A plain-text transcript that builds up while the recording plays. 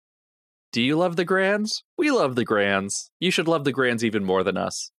Do you love the Grands? We love the Grands. You should love the Grands even more than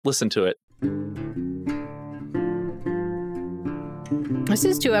us. Listen to it. This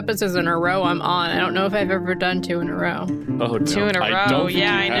is 2 episodes in a row I'm on. I don't know if I've ever done 2 in a row. Oh, no. 2 in a I row. don't think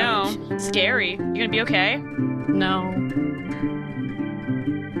Yeah, I you have. know. Scary. You gonna be okay? No.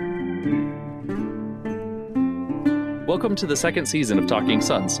 Welcome to the second season of Talking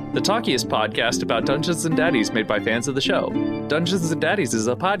Sons, the talkiest podcast about Dungeons and Daddies made by fans of the show. Dungeons and Daddies is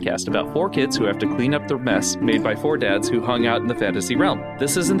a podcast about 4 kids who have to clean up the mess made by 4 dads who hung out in the fantasy realm.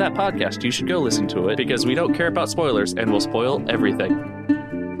 This isn't that podcast. You should go listen to it because we don't care about spoilers and we'll spoil everything.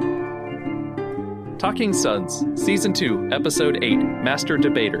 Talking Sons, Season 2, Episode 8, Master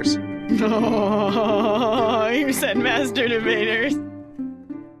Debaters. Oh, you said master debaters.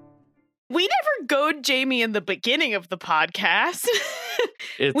 We never goad Jamie in the beginning of the podcast.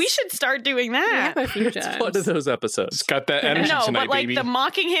 We should start doing We that. have a few It's times. one of those episodes. It's got that energy No, tonight, but like baby. the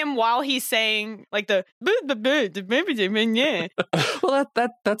mocking him while he's saying like the yeah. Well,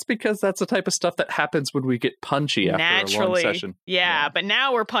 that's because that's the type of stuff that happens when we get punchy after a long Naturally. session. Yeah, but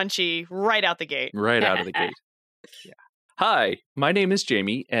now we're punchy right out the gate. Right out of the gate. Yeah. Hi, my name is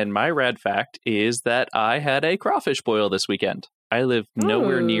Jamie, and my rad fact is that I had a crawfish boil this weekend. I live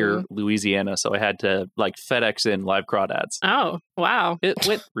nowhere near Ooh. Louisiana, so I had to FedEx in live crawdads. Oh, wow. It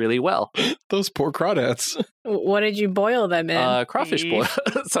went really well. Those poor crawdads. What did you boil them in? Crawfish boil.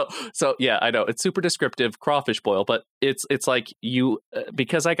 so yeah, I know it's super descriptive crawfish boil, but it's like you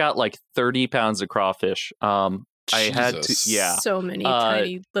because I got like 30 pounds of crawfish. I had to Jesus. So many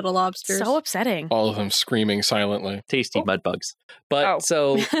tiny little lobsters. So upsetting. All of them screaming silently. tasty mud bugs. But Oh.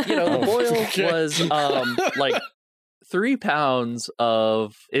 so the boil Okay. was like 3 pounds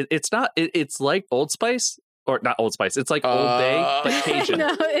of it's like Old Spice, or not Old Spice, it's like Old Bay but Cajun. No,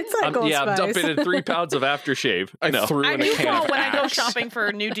 it's like Old I'm Spice. dumping in 3 pounds of aftershave. I No. threw I in a do can call of when I go Axe. shopping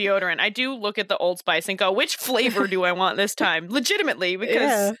for new deodorant. I do look at the Old Spice and go, which flavor do I want this time? Legitimately, because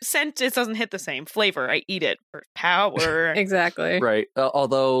Yeah. scent it doesn't hit the same flavor. I eat it for power. Exactly. Right.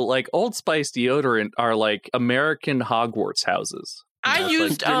 Although like Old Spice deodorant are like American Hogwarts houses. I That's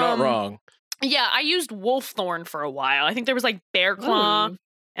used You're not wrong. Yeah, I used Wolfthorn for a while. I think there was like Bear Claw Ooh.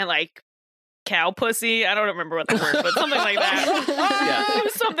 and like Cow Pussy. I don't remember what the word, but something like that. Yeah.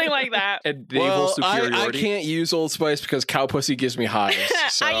 Something like that. And naval Well, I superiority. can't use Old Spice because cow pussy gives me hives.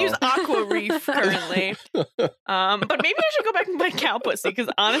 So. I use Aqua Reef currently. But maybe I should go back and buy Cow Pussy because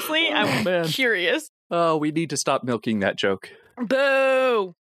honestly, I'm man. curious. Oh, we need to stop milking that joke.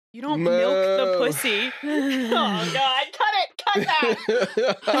 Boo! You don't milk the Moo. pussy. Oh God! Cut that!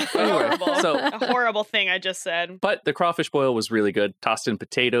 Anyway, Horrible. so A horrible thing I just said. but the crawfish boil was really good. Tossed in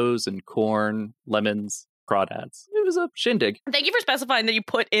potatoes and corn, lemons, crawdads. It was a shindig. Thank you for specifying that you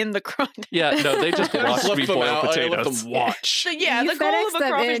put in the crud. Yeah, no, they just I watched left me them boil out. I let potatoes. them watch. So yeah, You the goal FedEx of a them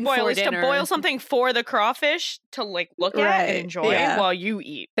crawfish in boil for is to dinner. boil something for the crawfish to like look at Right, and enjoy yeah. while you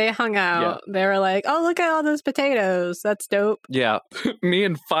eat. They hung out. They were like, oh, look at all those potatoes. That's dope. Yeah, me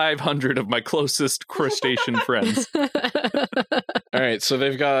and 500 of my closest crustacean friends. All right, so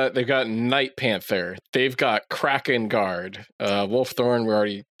they've got Night Panther. They've got Kraken Guard. Wolfthorn, we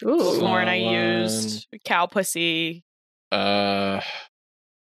already. Ooh. Lauren, I One. used Cow Pussy. I'm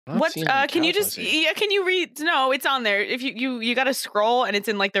not What? seeing any Can you cow just? pussy. Yeah, can you read? No, it's on there. If you got to scroll and it's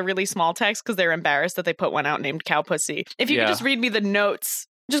in like the really small text because they're embarrassed that they put one out named Cow Pussy. If you Yeah. could just read me the notes.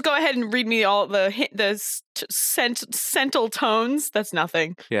 Just go ahead and read me all scental tones. That's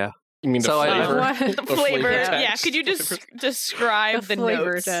nothing. You mean the So I- flavor? What? The The flavor. flavor Yeah. text. Could you just describe the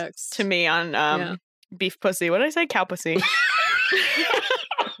flavor notes text. to me on Yeah. beef pussy? What did I say? Cow pussy.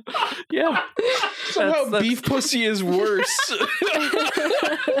 Yeah. Somehow That's- beef pussy is worse.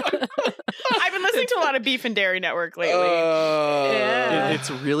 I've been listening to a lot of Beef and Dairy Network lately. Yeah. It's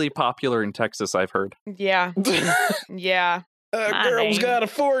really popular in Texas, I've heard. Yeah. Yeah. Girl's got a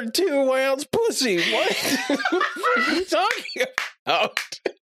 42-ounce pussy. What? What are you talking about?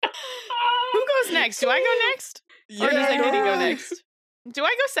 Who goes next? Do I go next? Or does Andy go next? Do I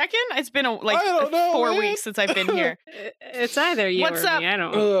go second? It's been I don't know, 4 man. weeks since I've been here. It's either you What's or up? me. I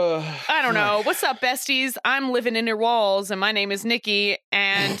don't. I don't know. What's up, besties? I'm living in your walls, and my name is Nikki.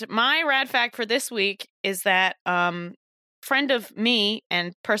 And my rad fact for this week is that friend of me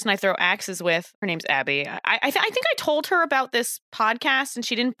and person I throw axes with, her name's Abby. I think I told her about this podcast, and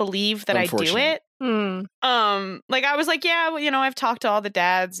she didn't believe that I do Unfortunate. it. Hmm. Like I was like, yeah, well, I've talked to all the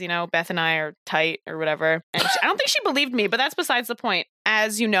dads, Beth and I are tight or whatever. And I don't think she believed me, but that's besides the point.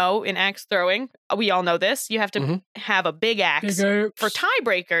 as you know, in axe throwing, we all know this, you have to have a big axe for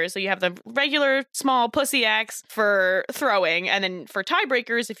tiebreakers. So you have the regular small pussy axe for throwing. And then for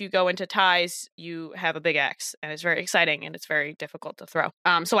tiebreakers, if you go into ties, you have a big axe. And it's very exciting and it's very difficult to throw.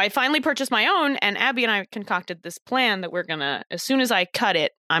 So I finally purchased my own, and Abby and I concocted this plan that we're going to, as soon as I cut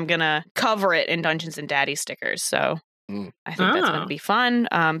it, I'm going to cover it in Dungeons and Daddy stickers. So I think that's going to be fun.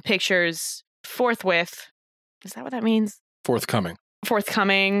 Pictures forthwith. Is that what that means? Forthcoming.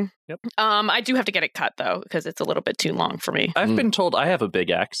 Yep. I do have to get it cut though, because it's a little bit too long for me. I've been told I have a big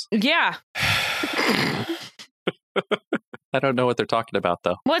axe. Yeah. I don't know what they're talking about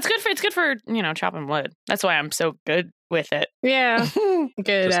though. Well, it's good for chopping wood. That's why I'm so good with it. Yeah.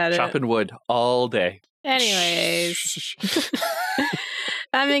 Good Just at it. chopping wood all day. Anyways.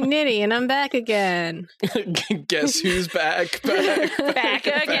 I'm McNitty and I'm back again. Guess who's back? Back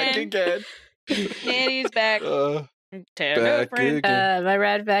again. Nitty's back. Back again. My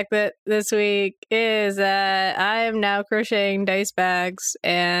rad fact that this week is that I am now crocheting dice bags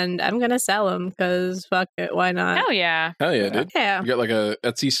and I'm gonna sell them because fuck it, why not? Hell yeah. Hell yeah, dude. Yeah. You got like a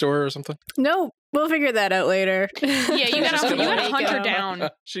Etsy store or something? Nope. We'll figure that out later. Yeah, you gotta hunt her down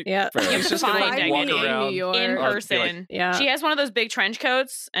Yeah. She's just gonna like walk around New York. in Or be person. like, Yeah. She has one of those big trench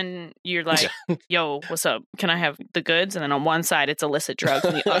coats, and you're like, "Yo, what's up? Can I have the goods?" And then on one side it's illicit drugs,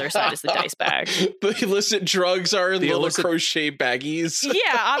 and the other side is the dice bag. The illicit drugs are in The little illicit- crochet baggies.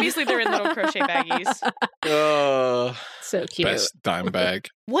 Yeah, obviously they're in little crochet baggies. So cute. Best dime bag.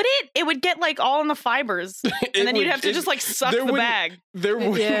 Would it? It would get like all in the fibers, and then you'd have to just like suck the bag. There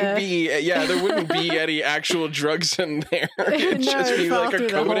wouldn't there wouldn't be any actual drugs in there. It'd No, just it'd be fall like a through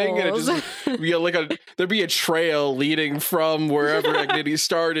the coating, and it holes. just be there'd be a trail leading from wherever Agnity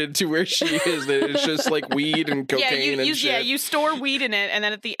started to where she is. That it's just like weed and cocaine and shit. You store weed in it, and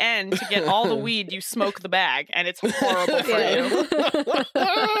then at the end, to get all the weed, you smoke the bag, and it's horrible for you.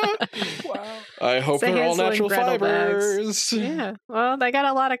 Wow. I hope It's a they're all Hansel and natural Gretel fibers. Yeah. Well, they got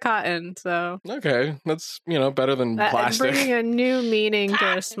a lot of cotton, so Okay, that's better than that is plastic. bringing a new meaning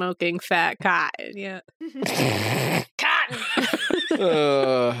to smoking fat cotton. Yeah.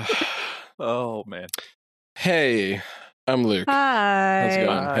 Cotton. Oh man. Hey, I'm Luke. Hi. How's it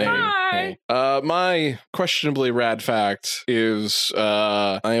going? Hi. Hey. My questionably rad fact is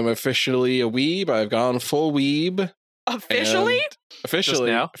I am officially a weeb. I've gone full weeb. Officially? And officially.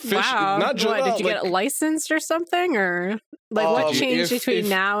 Just now? Wow. Not just What, did you get it licensed or something, or like what changed between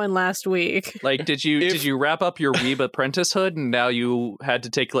now and last week? Like, did you wrap up your weeb apprenticehood and now you had to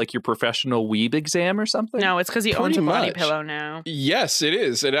take like your professional weeb exam or something? No, it's because he Pretty owns a body much. pillow now. Yes, it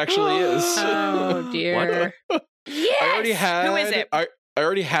is. It actually is. Oh dear. Yes. I already had. Who is it? I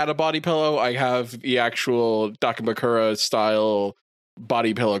already had a body pillow. I have the actual Dakimakura style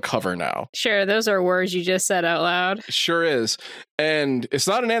body pillow cover now. Sure, those are words you just said out loud. Sure is. And it's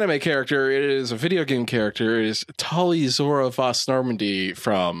not an anime character, it is a video game character. It is Tali Zora Voss Normandy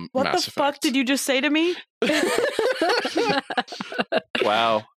from What Mass the Effect. fuck did you just say to me?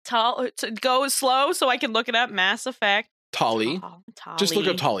 Wow. Go slow so I can look it up. Mass Effect. Tali. Tali. Just look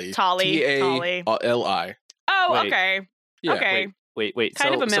up Tali. Tali. Tali. Oh, Wait. okay. Yeah. Okay. Wait.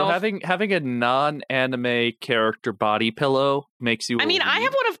 Kind of a so MILF. having a non-anime character body pillow makes you. I mean, I weeb?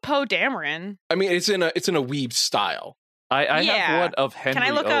 have one of Poe Dameron. I mean, it's in a weeb style. I Yeah. have one of Henry Can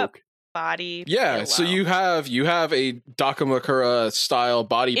I look Oak. up body? Yeah, pillow? so you have a Dakimakura style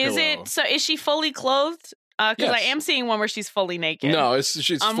body Is pillow. it? So is she fully clothed? Because I Yes. am seeing one where she's fully naked. No,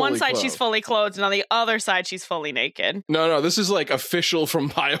 she's on one fully side she's clothed. fully clothed, and on the other side she's fully naked. No, this is like official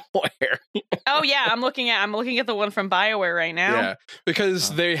from BioWare. Oh yeah, I'm looking at the one from BioWare right now. Yeah, because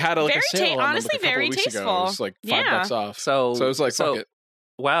they had a Very sale on them, honestly, like, a couple very of weeks ago. tasteful. It was like Yeah. $5 off. So So I was like, fuck it.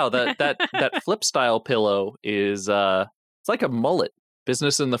 Wow, that flip style pillow is it's like a mullet.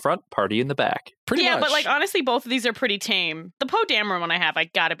 Business in the front, party in the back. Pretty Yeah, much. but like honestly, both of these are pretty tame. The Poe Dameron one I have, I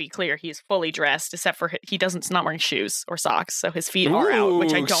gotta be clear, he's fully dressed, except for he's not wearing shoes or socks, so his feet are out,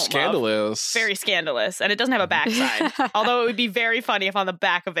 which I Ooh, don't love. scandalous. Very scandalous, and it doesn't have a backside. Although it would be very funny if on the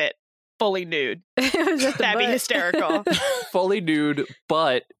back of it, fully nude. That'd be hysterical. Fully nude,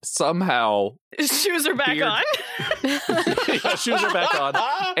 but somehow His shoes are back Beard. on. yeah, shoes are back on.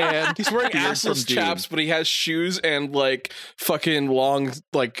 And He's wearing beard assless from Dune. chaps, but he has shoes and like fucking long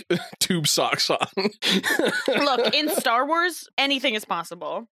like tube socks on. Look, in Star Wars, anything is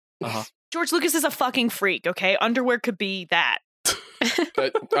possible. Uh-huh. George Lucas is a fucking freak, okay? Underwear could be that.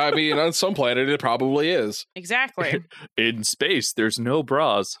 But, I mean, on some planet, it probably is. Exactly. In space, there's no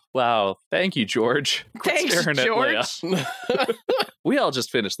bras. Wow. Thank you, George. Quit Thanks, staring at Leia. George. We all just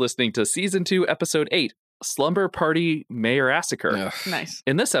finished listening to Season 2, Episode 8 Slumber Party Mayorassacre. Ugh. Nice.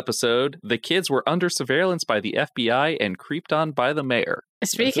 In this episode, the kids were under surveillance by the FBI and creeped on by the mayor.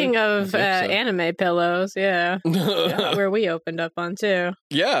 Speaking of I think so. anime pillows, yeah, where we opened up on too.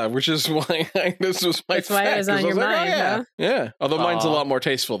 Yeah, which is why this was my That's why it was fact, on 'cause I your like, mind, yeah. huh? Yeah, although mine's a Aw. lot more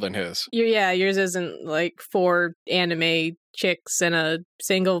tasteful than his. Yours isn't like 4 anime chicks and a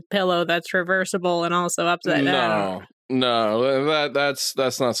single pillow that's reversible and also upside down. No, that's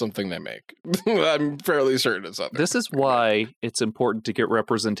not something they make. I'm fairly certain it's not. This is why it's important to get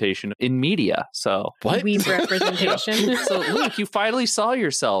representation in media. So, What? Weeb representation. so Luke, you finally saw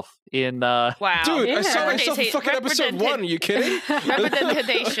yourself in. Wow. Dude, I Yeah. saw myself in fucking episode 1. Are you kidding?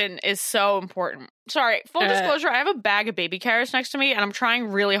 Representation is so important. Sorry, full disclosure, I have a bag of baby carrots next to me, and I'm trying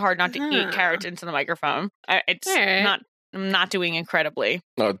really hard not to eat carrots into the microphone. It's Alright. not. I'm not doing incredibly.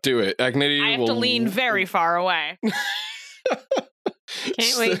 No, do it. Agnity I have will to lean very far away.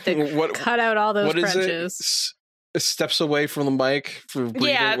 Can't wait to cut out all those what is crunches. it? Steps away from the mic for breathing.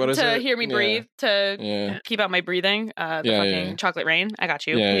 Yeah, What is to it? hear me breathe, to Yeah. keep out my breathing. The Yeah, fucking yeah. chocolate rain. I got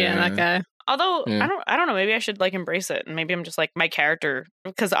you. Yeah. That guy. Although Yeah. I don't know. Maybe I should like embrace it, and maybe I'm just like my character,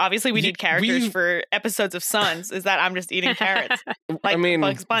 because obviously we need characters for episodes of Sons. Is that I'm just eating carrots like I mean,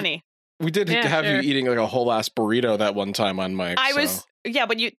 Bugs Bunny? we did Yeah, have sure. you eating like a whole ass burrito that one time on mic. I so. was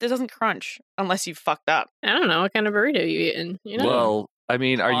but it doesn't crunch unless you fucked up. I don't know what kind of burrito you eating. You know, Well, I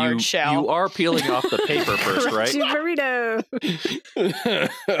mean, are Hard you shell. you are peeling off the paper first, right? Crunchy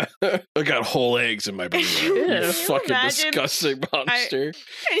burrito. I got whole eggs in my burrito. Ew. You Can you fucking imagine- disgusting monster.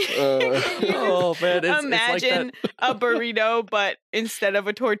 Oh man, it's Imagine like that. a burrito, but instead of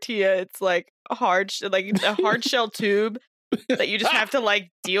a tortilla, it's like a hard shell tube that you just have to like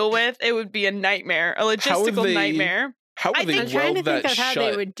deal with. It would be a nightmare, a logistical nightmare. How I would they think- I'm trying to weld think that of how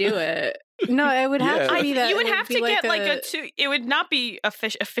shut? they would do it. No, it would have Yeah. to be that. You would it have be to get like a it would not be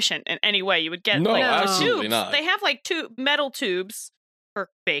efficient in any way. You would get No, like absolutely tubes. not. They have like metal tubes for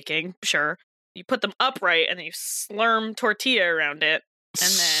baking. Sure, you put them upright and then you slurm tortilla around it, and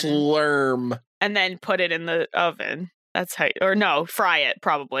then- Slurm. and then put it in the oven. That's how, or no, fry it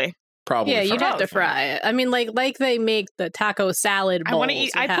probably. Probably. Yeah, you'd fry. have to fry it. I mean, like they make the taco salad I bowls. want to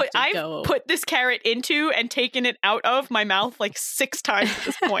eat. I've put this carrot into and taken it out of my mouth like 6 times at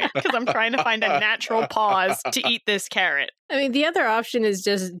this point because I'm trying to find a natural pause to eat this carrot. I mean, the other option is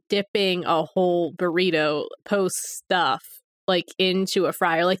just dipping a whole burrito post stuff like into a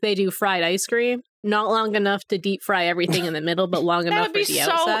fryer, like they do fried ice cream. Not long enough to deep fry everything in the middle, but long That enough would be for the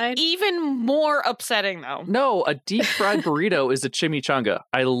so outside. even more upsetting though. No, a deep fried burrito is a chimichanga.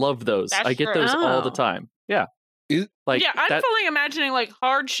 I love those. That's I get true. those all the Oh. time. Yeah. Is- Like Yeah, I'm that, fully imagining like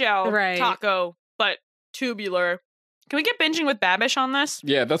hard shell Right. taco, but tubular. Can we get binging with Babish on this?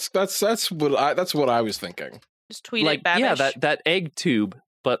 Yeah, that's what I was thinking. Just tweet like at Babish. yeah, that egg tube,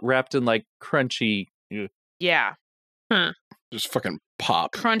 but wrapped in like crunchy. Yeah, Just fucking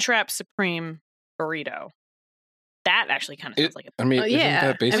pop. Crunchwrap Supreme burrito. That actually kind of sounds like a. I mean, Oh, yeah. isn't that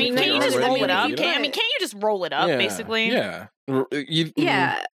I basically mean, Can't you just I roll mean, it if up? you Can't put- you just roll it up, Yeah, basically? Yeah.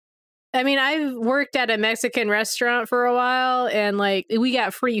 Yeah. I mean, I've worked at a Mexican restaurant for a while and like we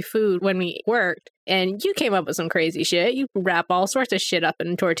got free food when we worked and you came up with some crazy shit. You wrap all sorts of shit up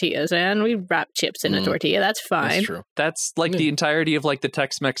in tortillas and we wrap chips in a tortilla. That's fine. That's true. That's like the entirety of like the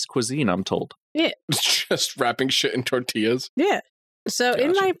Tex-Mex cuisine, I'm told. It's just wrapping shit in tortillas. Yeah. So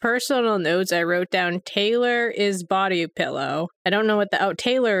in Gotcha. my personal notes, I wrote down Taylor is body pillow. I don't know what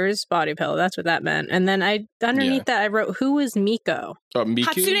Taylor's body pillow. That's what that meant. And then underneath that, I wrote, who is Miko? Miku?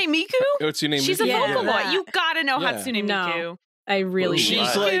 Hatsune Miku? Hatsune She's Miku? a Yeah. Vocaloid. that. You gotta know Yeah. Hatsune No. Miku. I really Ooh,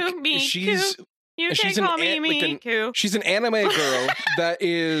 She's do. Miku, like Miku. she's You can she's an call me ant- like an- Miku. she's an anime girl that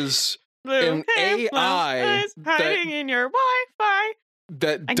is Blue an hair AI flowers hiding in your Wi-Fi.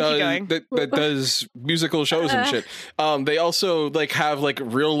 that I can keep does going. that does musical shows and shit. They also like have like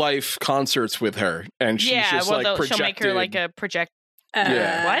real life concerts with her, and she's Yeah, just well, like projected. she'll make her like a project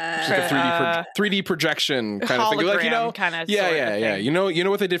Yeah. What? It's like a 3D projection kind of thing. Like, you know, kind of yeah. You know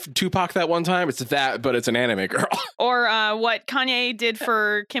what they did for Tupac that one time? It's that, but it's an anime girl. Or what Kanye did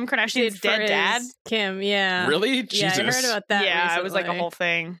for Kim Kardashian's Did for dead dad. his Kim, yeah. Really? Yeah, Jesus. I heard about that. Yeah, it was like a recently. whole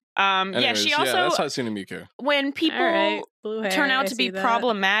thing. Anyways, she also that's Hatsune Miku. when people All right, blue hair, turn out I to be see that.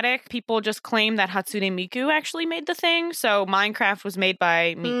 problematic, people just claim that Hatsune Miku actually made the thing. So Minecraft was made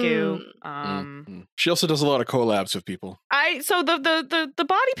by Miku. She also does a lot of collabs with people. So the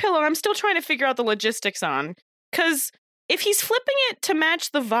body pillow, I'm still trying to figure out the logistics on, because if he's flipping it to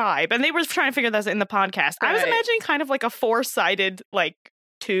match the vibe, and they were trying to figure this in the podcast, I was Right. imagining kind of like a 4-sided like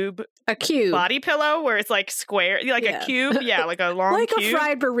tube A cube. body pillow where it's like square, like a cube. Yeah, like a long like cube. a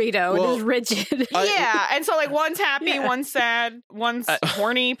fried burrito. Well, it is rigid. Yeah, and so like one's happy, Yeah. one's sad, one's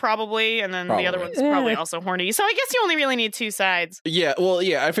horny probably, and then the other Probably. one's probably also horny. So I guess you only really need two sides. Yeah, well,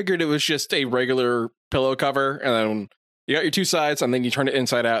 yeah, I figured it was just a regular pillow cover, and then you got your two sides, and then you turn it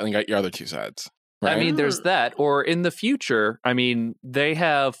inside out, and you got your other two sides. Right? I mean, there's that. Or in the future, I mean, they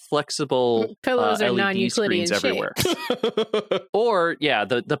have flexible Pillows are LED non-Euclidean screens everywhere. Or, yeah,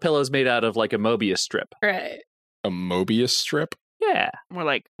 the pillow's made out of like a Mobius strip. Right. a Mobius strip. Yeah. More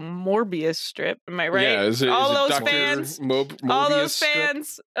like Morbius strip. Am I right? Yeah, is it, all is it those Dr. fans, Mobius all those strip?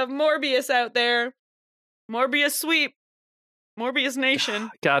 fans of Morbius out there, Morbius sweep, Morbius Nation.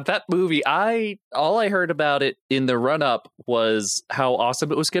 God, that movie, all I heard about it in the run up was how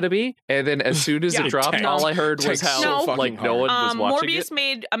awesome it was going to be. And then as soon as Yeah. it dropped, Tanked. all I heard was Tanked how so like fucking no one was watching Morbius it.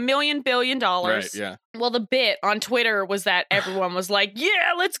 made $1 million billion. Right, yeah. Well, the bit on Twitter was that everyone was like,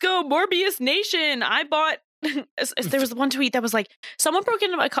 "Yeah, let's go, Morbius Nation!" I bought. There was one tweet that was like, "Someone broke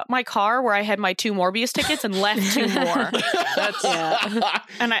into my car where I had my 2 Morbius tickets and left 2 more."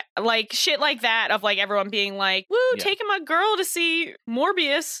 And I like shit like that of like everyone being like, "Woo, Yeah. taking my girl to see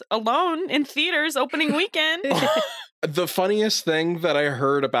Morbius alone in theaters opening weekend." The funniest thing that I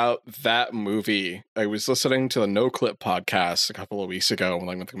heard about that movie, I was listening to the No Clip podcast a couple of weeks ago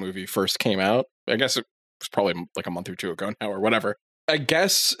when the movie first came out. I guess it was probably like a month or two ago now or whatever. I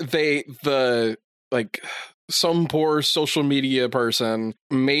guess some poor social media person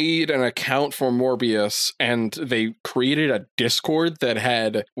made an account for Morbius and they created a Discord that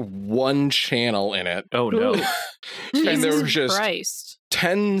had 1 channel in it. Oh, no. And there Jesus was just Christ.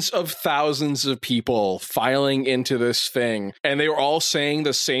 tens of thousands of people filing into this thing, and they were all saying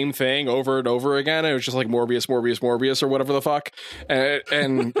the same thing over and over again. It was just like Morbius, Morbius, Morbius, or whatever the fuck,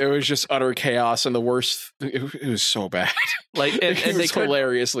 and it was just utter chaos and the worst. It was so bad. Like, and It they was couldn't,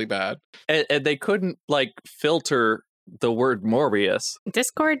 hilariously bad. and they couldn't like filter the word Morbius.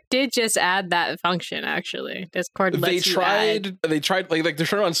 Discord did just add that function, actually. Discord lets you add. They tried like they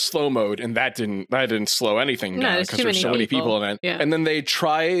turned on slow mode, and that didn't slow anything No, down there's because too there's many so many people people. in it. Yeah. And then they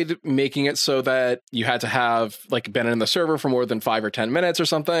tried making it so that you had to have like been in the server for more than 5 or 10 minutes or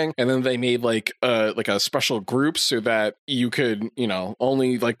something. And then they made like a special group so that you could,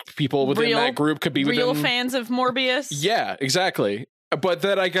 only like people within that group could be Real within. fans of Morbius. Yeah, exactly. But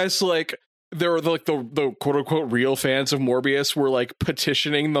then I guess like there were like the quote unquote real fans of Morbius were like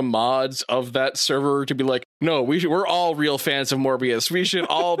petitioning the mods of that server to be like, no, we're all real fans of Morbius. We should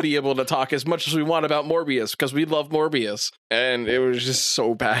all be able to talk as much as we want about Morbius because we love Morbius. And it was just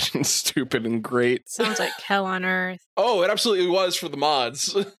so bad and stupid and great. Sounds like hell on earth. Oh, it absolutely was for the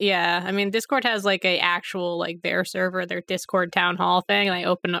mods. Yeah, I mean, Discord has like a actual like their server, their Discord town hall thing. And they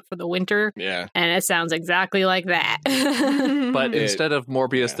open up for the winter, Yeah. and it sounds exactly like that. But It- instead of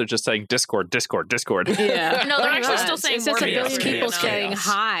Morbius, yeah. they're just saying Discord, Discord, Discord. Yeah, No, they're pretty actually still much. saying it's just Morbius, a billion you people know. saying Chaos.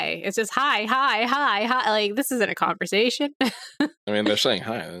 hi. It's just hi, hi, hi, hi. Like this isn't a conversation. I mean, they're saying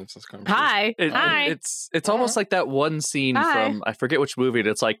hi. It's this conversation. Hi, Hi. It's almost like that one scene Hi. from I forget which movie.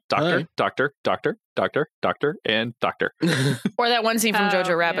 It's like doctor, Hi. doctor, doctor, doctor, doctor, and doctor. Or that one scene from Oh,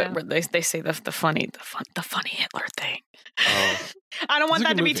 Jojo Rabbit yeah. where they say the funny Hitler thing. Oh. I don't want It's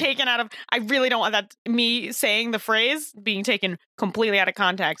a that to good be movie. taken out of. I really don't want that me saying the phrase being taken completely out of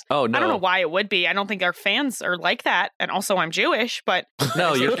context. Oh no, I don't know why it would be. I don't think our fans are like that. And also, I'm Jewish, but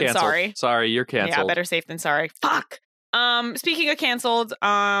No, better you're safe than canceled. sorry. Sorry, you're canceled. Yeah, better safe than sorry. Fuck. Speaking of canceled,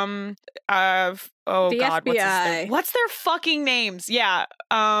 oh The god, FBI. what's their fucking names? Yeah,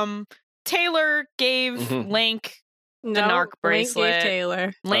 Taylor gave Mhm. Link. no, narc Link gave bracelet.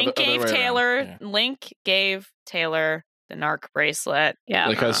 Taylor. Link the other gave way around, Taylor. yeah. Link gave Taylor the narc bracelet Yeah,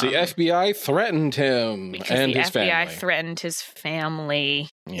 Because the FBI threatened him because and the his FBI family. threatened his family.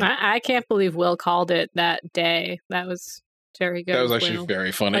 Yeah. I can't believe Will called it that day. That was very good. That was of actually Will.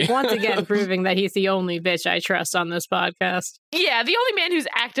 very funny. Like once again proving that he's the only bitch I trust on this podcast. Yeah, the only man who's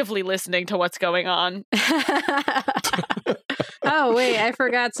actively listening to what's going on. Oh wait, I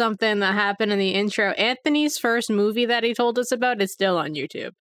forgot something that happened in the intro. Anthony's first movie that he told us about is still on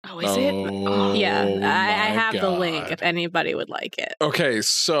YouTube. Oh, is it? Oh, Yeah, I my have the link God. if anybody would like it. Okay,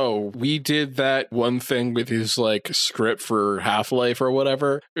 so we did that one thing with his like script for Half-Life or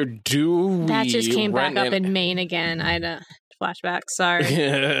whatever. Do we That just came back rent up an- in Maine again. I had a flashback.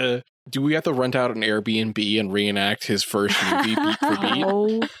 Sorry. Do we have to rent out an Airbnb and reenact his first movie beat for beat?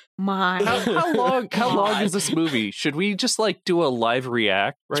 Oh my! How long God. is this movie? Should we just like do a live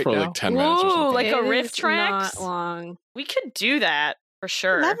react It's right probably now? like 10 minutes or Ooh, something. like a It riff is tracks? Not long. We could do that for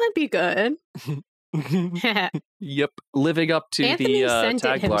sure. That might be good. Yep, living up to Anthony the sent it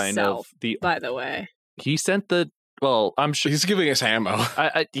tagline of himself. the. By the way, He sent the Well, I'm sure He's giving us ammo.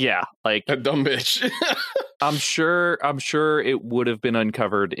 Yeah, like That dumb bitch. I'm sure it would have been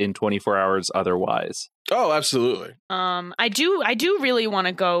uncovered in 24 hours otherwise. Oh, absolutely. I do really want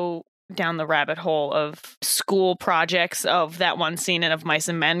to go down the rabbit hole of school projects of that one scene in Of Mice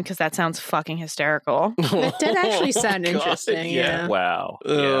and Men, because that sounds fucking hysterical. That did actually sound God, interesting. Yeah. Wow.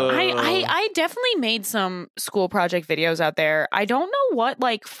 I definitely made some school project videos out there. I don't know what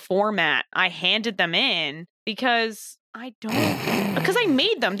like format I handed them in because I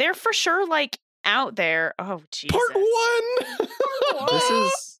made them. They're for sure like out there. Oh Jesus. Part 1.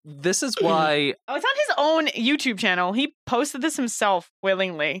 This is why Oh, it's on his own YouTube channel. He posted this himself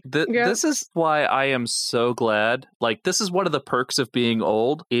willingly. this is why I am so glad. Like, this is one of the perks of being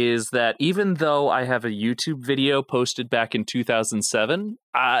old, is that even though I have a YouTube video posted back in 2007,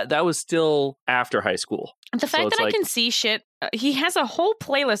 that was still after high school. The fact that I like, can see shit, he has a whole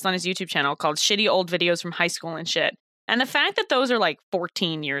playlist on his YouTube channel called Shitty Old Videos from High School and Shit. And the fact that those are like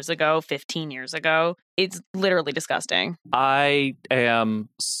 14 years ago, 15 years ago, it's literally disgusting. I am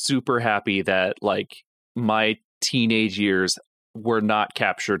super happy that like my teenage years were not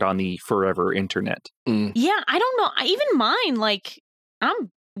captured on the forever internet. Yeah, I don't know. Even mine, like,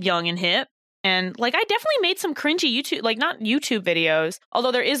 I'm young and hip. And like, I definitely made some cringy YouTube, like not YouTube videos,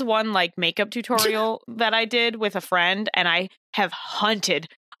 although there is one like makeup tutorial that I did with a friend, and I have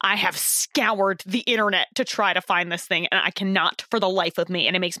scoured the internet to try to find this thing, and I cannot for the life of me,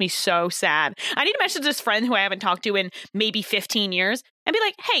 and it makes me so sad. I need to message this friend who I haven't talked to in maybe 15 years and be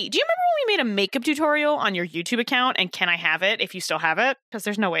like, hey, do you remember when we made a makeup tutorial on your YouTube account, and can I have it if you still have it? Because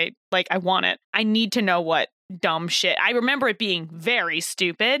there's no way, like, I want it. I need to know what dumb shit. I remember it being very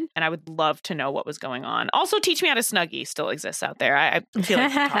stupid, and I would love to know what was going on. Also, Teach Me How to Snuggie still exists out there. I feel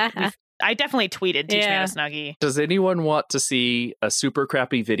like I definitely tweeted Teach Me How to Snuggie. Does anyone want to see a super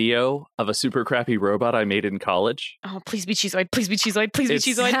crappy video of a super crappy robot I made in college? Oh, please be Cheezoid. Please be Cheezoid. Please be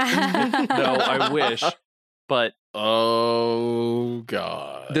Cheezoid. No, I wish. But oh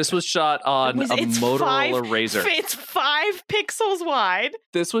God. This was shot on a Motorola Razr. It's 5 pixels wide.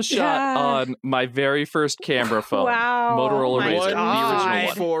 This was shot on my very first camera phone. Wow. Motorola Razr. The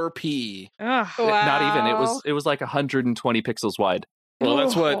original one. 4P. Ugh. Not even. It was like 120 pixels wide. Well,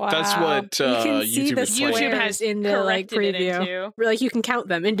 that's what you can see YouTube the is playing. YouTube has in the like corrected it preview. into. Like you can count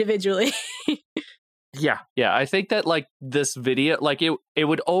them individually. Yeah. I think that like this video, like it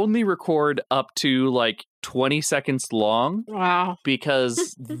would only record up to like 20 seconds long. Wow.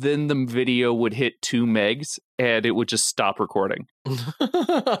 Because then the video would hit 2 megs and it would just stop recording.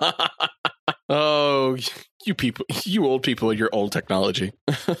 Oh, you people, you old people and your old technology.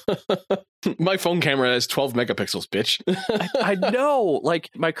 My phone camera has 12 megapixels, bitch. I know. Like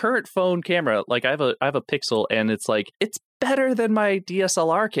my current phone camera, like I have a Pixel, and it's better than my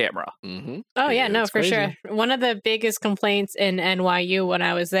DSLR camera. Mm-hmm. Oh yeah, no, for crazy. sure. One of the biggest complaints in NYU when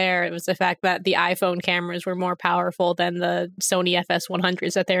I was there, it was the fact that the iPhone cameras were more powerful than the Sony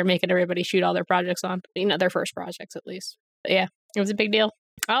FS100s that they were making everybody shoot all their projects on. You know, their first projects at least. But yeah, it was a big deal.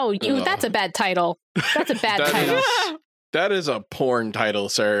 Oh, that's a bad title. That's a bad title. That is a porn title,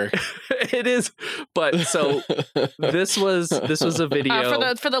 sir. It is. But so this was a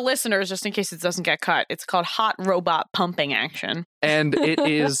video for the listeners, just in case it doesn't get cut. It's called Hot Robot Pumping Action. And it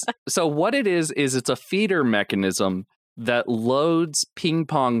is, so what it is it's a feeder mechanism that loads ping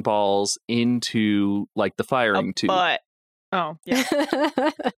pong balls into like the firing tube. But oh yeah,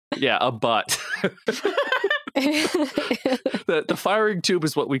 yeah, a butt. The firing tube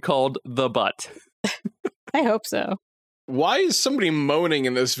is what we called the butt. I hope so. Why is somebody moaning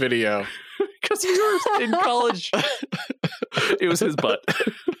in this video? Because we were in college. It was his butt.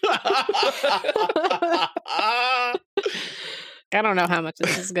 I don't know how much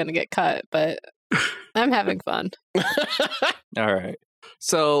this is going to get cut, but I'm having fun. All right.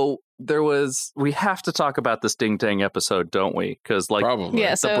 So we have to talk about this Ding Dang episode, don't we? Because like, probably.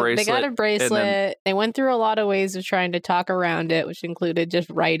 Yeah, so they got a bracelet. They went through a lot of ways of trying to talk around it, which included just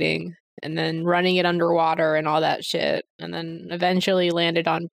writing and then running it underwater and all that shit. And then eventually landed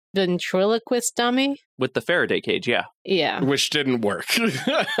on ventriloquist dummy. With the Faraday cage, yeah. Yeah. Which didn't work.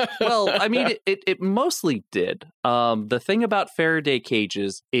 Well, I mean, it mostly did. The thing about Faraday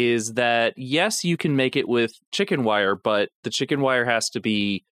cages is that, yes, you can make it with chicken wire, but the chicken wire has to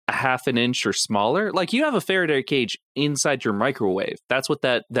be a half an inch or smaller. Like you have a Faraday cage inside your microwave. That's what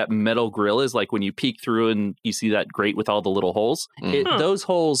that metal grill is like when you peek through and you see that grate with all the little holes. Those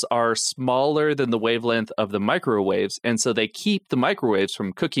holes are smaller than the wavelength of the microwaves, and so they keep the microwaves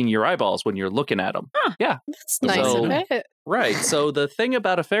from cooking your eyeballs when you're looking at them. Huh. Yeah. That's nice of it. Right. So the thing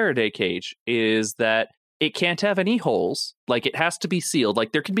about a Faraday cage is that it can't have any holes. Like, it has to be sealed.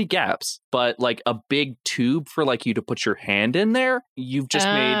 Like, there can be gaps, but like a big tube for like you to put your hand in there, you've just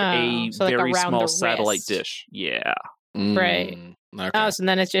made a so like very around small the satellite wrist. dish. Yeah. Right. Okay. Oh, so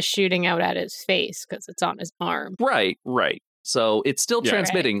then it's just shooting out at his face because it's on his arm. Right. So it's still Yeah.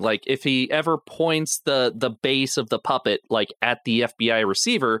 transmitting. Like, if he ever points the base of the puppet like at the FBI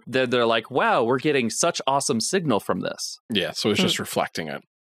receiver, then they're like, wow, we're getting such awesome signal from this. Yeah, so it's just reflecting it.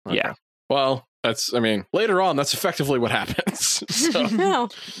 Okay. Yeah. Well, later on, that's effectively what happens. So, No.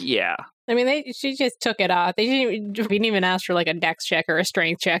 Yeah. I mean, she just took it off. We didn't even ask for like a dex check or a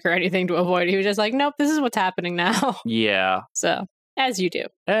strength check or anything to avoid it. He was just like, nope, this is what's happening now. Yeah. So, as you do.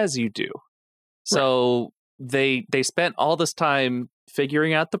 As you do. So they spent all this time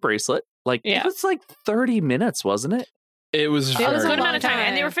figuring out the bracelet. Like, Yeah. it was like 30 minutes, wasn't it? it was It was It was a very good amount of time, long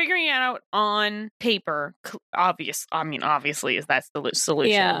and they were time. figuring it out on paper. Obviously, is that's the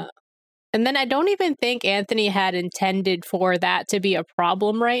solution. Yeah. And then I don't even think Anthony had intended for that to be a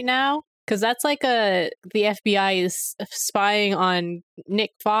problem right now. Because that's like the FBI is spying on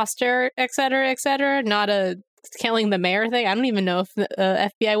Nick Foster, et cetera, not a killing the mayor thing. I don't even know if the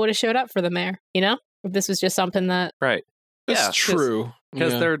FBI would have showed up for the mayor, you know? If this was just something that... Right. It's Yeah, 'cause- true.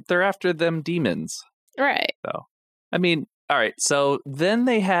 Because they're after them demons. Right. So, I mean, all right. So then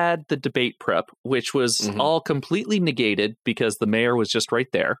they had the debate prep, which was Mhm. all completely negated because the mayor was just right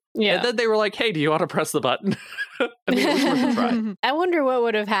there. Yeah. And then they were like, hey, do you want to press the button? I mean, it was worth a try. I wonder what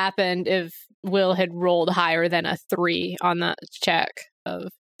would have happened if Will had rolled higher than a 3 on that check of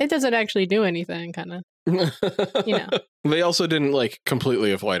it doesn't actually do anything, kind of. You know. They also didn't like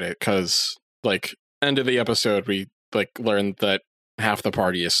completely avoid it because like end of the episode we like learned that half the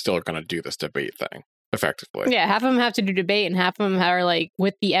party is still going to do this debate thing effectively. Yeah, half of them have to do debate, and half of them are like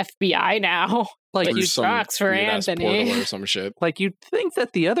with the FBI now. Like, Through you some sucks for weird-ass portal Anthony. or some shit. like, you'd think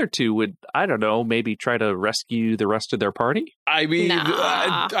that the other two would, I don't know, maybe try to rescue the rest of their party. I mean,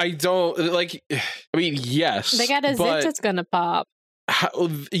 Nah. I don't like. I mean, yes, They got a zit but that's gonna pop.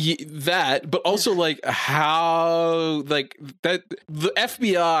 that, but also like how like that the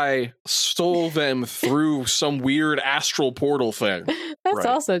FBI stole them through some weird astral portal thing. That's Right.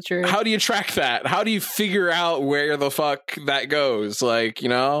 also true. How do you track that? How do you figure out where the fuck that goes? Like, you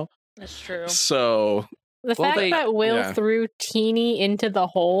know? That's true. So The Well, fact they- that Will yeah. threw Teeny into the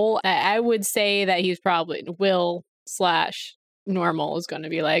hole, I would say that he's probably Will/normal is going to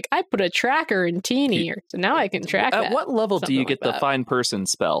be like, I put a tracker in Teeny, so now I can track At that. what level do you Something get like the that. find person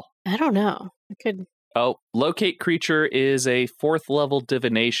spell? I don't know. I could. Oh, locate creature is a 4th level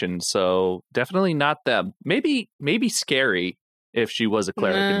divination, so definitely not them. Maybe scary if she was a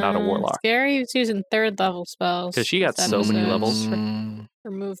cleric and not a warlock. Scary was using 3rd level spells. 'Cause she got this so many episode. levels.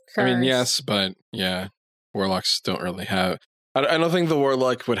 Remove I curse. mean, yes, but yeah, warlocks don't really have. I don't think the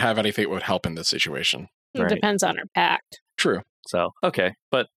warlock would have anything that would help in this situation. It Right. depends on her pact. True. So, okay,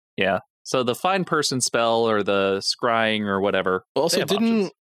 but yeah. So the find person spell or the scrying or whatever. Also, they have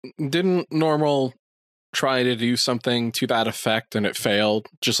options. didn't normal try to do something to that effect and it failed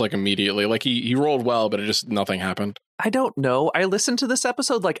just like immediately? Like he rolled well, but it just nothing happened. I don't know. I listened to this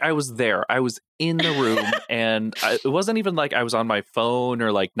episode like I was there. I was in the room, and it wasn't even like I was on my phone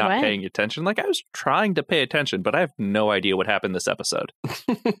or like not What? paying attention. Like I was trying to pay attention, but I have no idea what happened this episode. I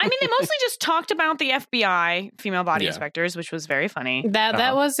mean, they mostly just talked about the FBI female body Yeah. inspectors, which was very funny. That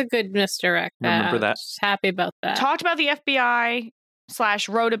Uh-huh. was a good misdirect. Remember that? Just happy about that. Talked about the FBI /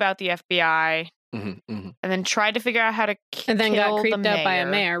 wrote about the FBI, Mm-hmm. and then tried to figure out how to And then kill got creeped the out by a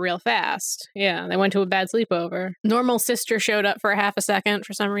mayor real fast. Yeah, they went to a bad sleepover. Normal sister showed up for a half a second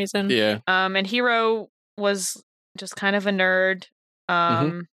for some reason. Yeah. And Hero was just kind of a nerd.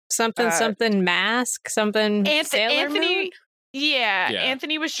 Something mask, something Sailor Anthony. Moon? Yeah, Yeah.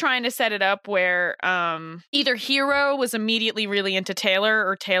 Anthony was trying to set it up where either Hero was immediately really into Taylor,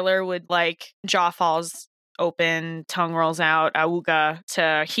 or Taylor would like jaw falls open, tongue rolls out, auga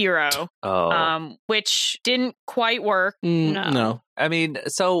to Hero, Oh, which didn't quite work. No. I mean,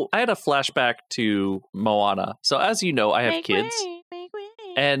 so I had a flashback to Moana. So as you know, I have Make kids, way, make way.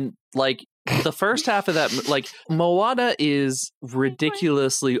 and like the first half of that, like Moana is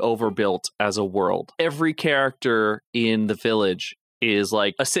ridiculously overbuilt as a world. Every character in the village is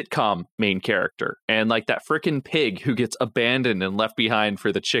like a sitcom main character, and like that frickin' pig who gets abandoned and left behind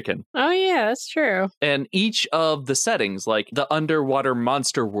for the chicken. Oh yeah, that's true. And each of the settings, like the underwater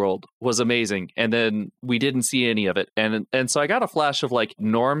monster world, was amazing. And then we didn't see any of it. And so I got a flash of like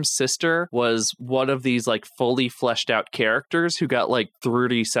Norm's sister was one of these like fully fleshed out characters who got like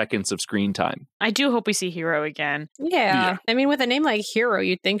 30 seconds of screen time. I do hope we see Hero again. Yeah. Yeah. I mean, with a name like Hero,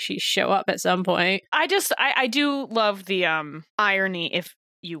 you'd think she'd show up at some point. I do love the irony, if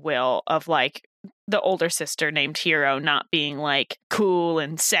you will, of like the older sister named Hero not being like cool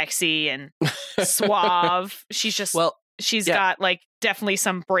and sexy and suave. She's just she's got like definitely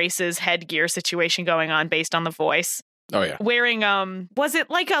some braces headgear situation going on based on the voice. Oh yeah. Wearing was it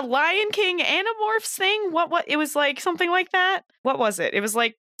like a Lion King Animorphs thing? What it was like something like that? What was it? It was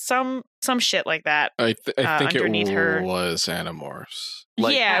like some shit like that. I think underneath it was Animorphs.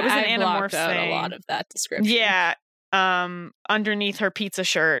 Yeah, it was an I Animorphs blocked out thing. a lot of that description. Yeah. Underneath her pizza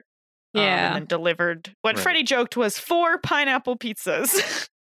shirt. Yeah. And delivered what Right. Freddie joked was 4 pineapple pizzas.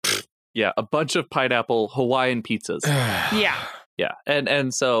 Yeah, a bunch of pineapple Hawaiian pizzas. Yeah. Yeah,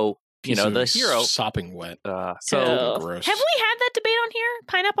 and so you know the hero. sopping wet. So Gross. Have we had that debate on here?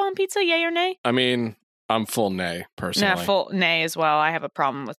 Pineapple on pizza, yay or nay? I mean, I'm full nay personally. Nah, full nay as well. I have a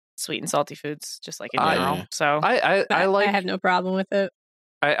problem with sweet and salty foods, just like in general. Yeah. So I like I have no problem with it.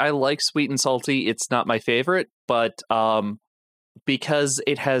 I like sweet and salty. It's not my favorite, but because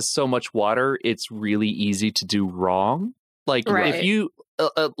it has so much water, it's really easy to do wrong. Like Right. if you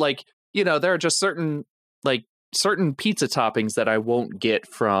like, you know, there are just certain pizza toppings that I won't get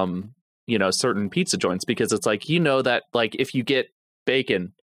from, you know, certain pizza joints because it's like, you know, that like if you get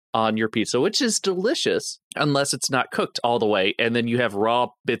bacon on your pizza, which is delicious unless it's not cooked all the way, and then you have raw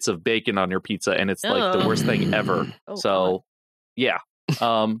bits of bacon on your pizza and it's like the worst thing ever. Oh, So yeah.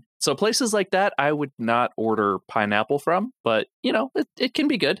 So places like that, I would not order pineapple from, but you know, it can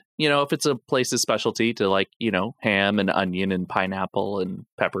be good. You know, if it's a place's specialty to like, you know, ham and onion and pineapple and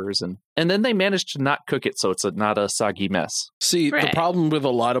peppers and then they managed to not cook it so it's not a soggy mess. See, the Right. problem with a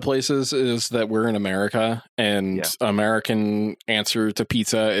lot of places is that we're in America, and Yeah. American answer to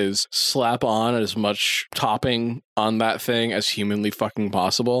pizza is slap on as much topping on that thing as humanly fucking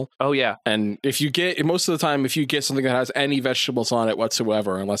possible. Oh yeah. And if you get, most of the time, if you get something that has any vegetables on it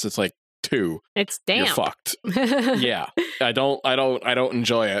whatsoever, unless it's like 2, It's you're damp. fucked. Yeah, I don't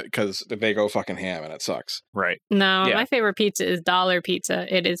enjoy it because they go fucking ham and it sucks. Right. No, Yeah. my favorite pizza is Dollar Pizza.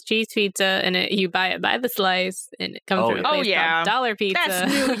 It is cheese pizza, and you buy it by the slice, and it comes Oh, from a yeah. place Oh, yeah. called Dollar Pizza.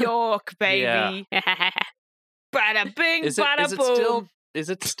 that's New York, baby. Yeah. Bada bing, Is it bada boom.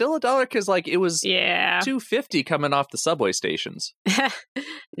 still $1? Because like it was Yeah. $2.50 coming off the subway stations.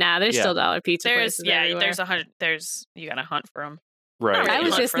 Nah, there's Yeah. still Dollar Pizza There's places everywhere. you gotta hunt for them. Right. Not I really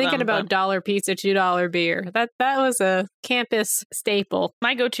was hunt just for thinking them, about but- Dollar Pizza, $2 beer. That was a campus staple.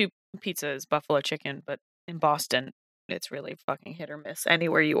 My go-to pizza is buffalo chicken, but in Boston, it's really fucking hit or miss.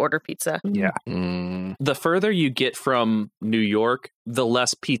 Anywhere you order pizza. Yeah. The further you get from New York, the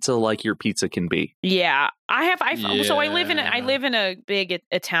less pizza like your pizza can be. Yeah, so I live Yeah. in a big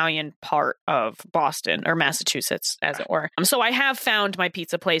Italian part of Boston or Massachusetts, as it were. So I have found my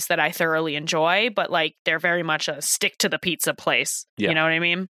pizza place that I thoroughly enjoy, but like they're very much a stick to the pizza place. Yeah. You know what I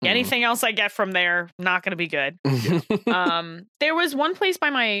mean? Mhm. Anything else I get from there, not going to be good. There was one place by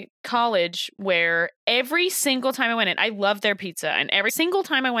my college where every single time I went in, I loved their pizza, and every single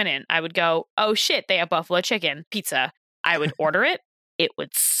time I went in, I would go, "Oh shit, they have buffalo chicken pizza." I would order it. It would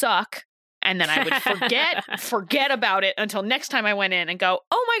suck. And then I would forget about it until next time I went in and go,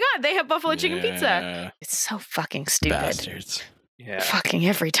 "Oh my God, they have buffalo chicken pizza." Yeah. It's so fucking stupid. Bastards. Yeah. Fucking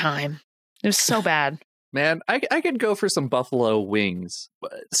every time. It was so bad. Man, I could go for some buffalo wings.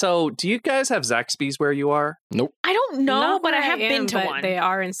 So, do you guys have Zaxby's where you are? I don't know, Not but I where have been to but one. They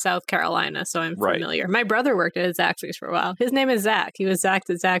are in South Carolina, so I'm Right. familiar. My brother worked at Zaxby's for a while. His name is Zach. He was Zach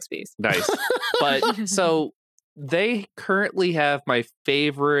at Zaxby's. Nice. But so they currently have my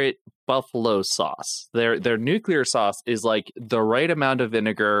favorite buffalo sauce. Their nuclear sauce is like the right amount of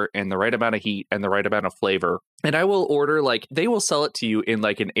vinegar and the right amount of heat and the right amount of flavor. And I will order like they will sell it to you in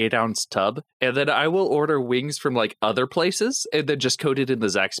like an 8-ounce tub, and then I will order wings from like other places and then just coat it in the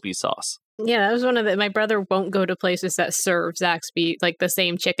Zaxby sauce. Yeah, that was one of the. My brother won't go to places that serve Zaxby, like the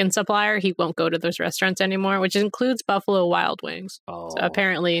same chicken supplier. He won't go to those restaurants anymore, which includes Buffalo Wild Wings. Oh, So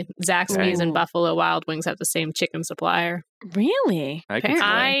apparently, Zaxby's Ooh. and Buffalo Wild Wings have the same chicken supplier. Really? I can see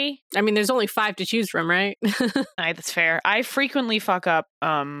that. I mean, there's only 5 to choose from, right? That's fair. I frequently fuck up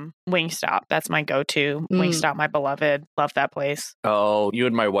Wingstop. That's my go-to. Mm. Wingstop, my beloved. Love that place. Oh, you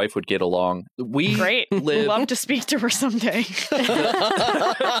and my wife would get along. We Great. live- Love to speak to her someday.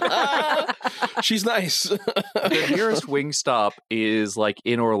 She's nice. The nearest Wingstop is like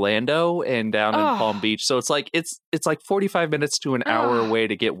in Orlando and down in Oh. Palm Beach. So it's like 45 minutes to an hour Oh. away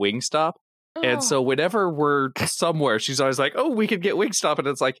to get Wingstop. And so whenever we're somewhere, she's always like, "Oh, we could get Wingstop," and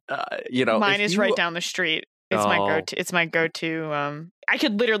it's like, mine if is you- right down the street. It's my Oh. go-to. It's my go-to. I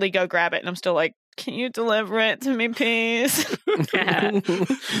could literally go grab it, and I'm still like, Can you deliver it to me, please?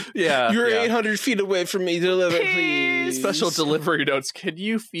 Yeah. You're yeah. 800 feet away from me. Deliver, please. Special delivery notes. Can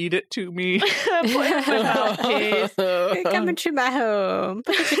you feed it to me? Put it in my mouth, please. Coming to my home.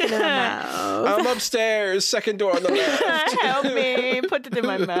 Put the chicken in my mouth. I'm upstairs, second door on the left. Help me. Put it in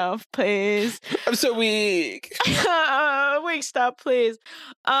my mouth, please. I'm so weak. Wait, stop, please.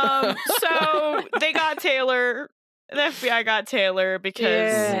 So they got Taylor. The FBI got Taylor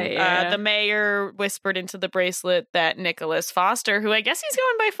because the mayor whispered into the bracelet that Nicholas Foster, who I guess he's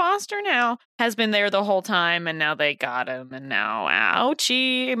going by Foster now, has been there the whole time, and now they got him, and now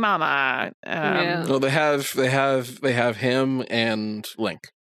ouchie mama. Well, they have him and Link,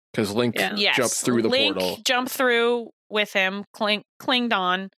 because Link jumped through the Link portal. Jumped through with him, clinged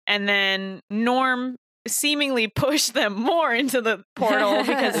on, and then Norm seemingly pushed them more into the portal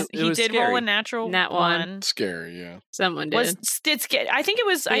because he did scary. roll a natural one. Scary, yeah. Someone did. I think it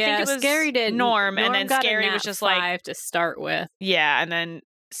was. I think it was Scary did. Norm, and then got Scary a was just 5 like to start with. yeah, and then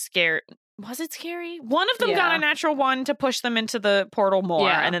Scary. Was it Scary? One of them got a natural one to push them into the portal more,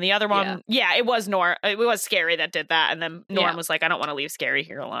 and then the other one, it was Norm. It was Scary that did that, and then Norm was like, "I don't want to leave Scary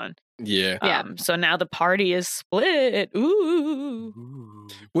here alone." Yeah. So now the party is split. Ooh.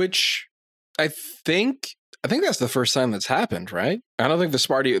 Which I think that's the first time that's happened, right? I don't think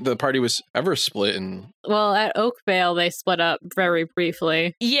the party was ever split Well, at Oakvale they split up very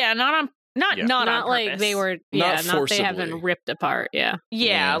briefly. Yeah, not on like purpose. they were Not not they forcibly. have been ripped apart.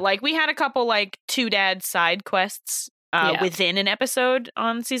 Yeah, like we had a couple like two dad side quests within an episode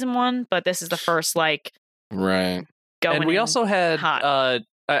on season 1, but this is the first like right. going. And we also had hot.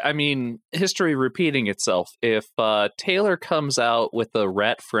 I mean, history repeating itself. If Taylor comes out with a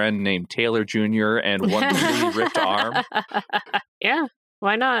rat friend named Taylor Jr. and one really ripped arm. Yeah,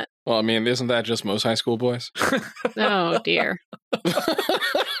 why not? Well, I mean, isn't that just most high school boys? Oh, dear.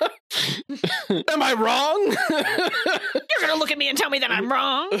 Am I wrong? You're gonna look at me and tell me that I'm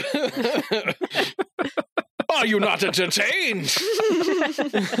wrong. Are you not entertained?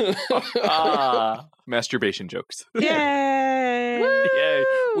 Masturbation jokes. Yay! Yay.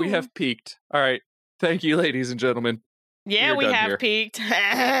 We have peaked. All right. Thank you, ladies and gentlemen. Yeah, We're we done have here. peaked.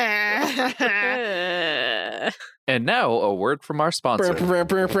 And now a word from our sponsor.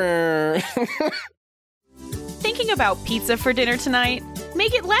 Thinking about pizza for dinner tonight?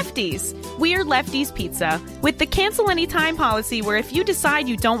 Make it Lefties. We're Lefties Pizza, with the cancel anytime policy where if you decide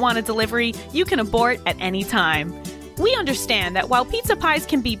you don't want a delivery, you can abort at any time. We understand that while pizza pies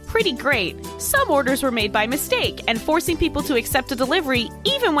can be pretty great, some orders were made by mistake, and forcing people to accept a delivery,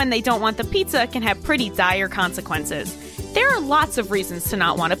 even when they don't want the pizza, can have pretty dire consequences. There are lots of reasons to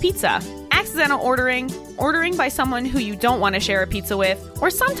not want a pizza. Accidental ordering by someone who you don't want to share a pizza with,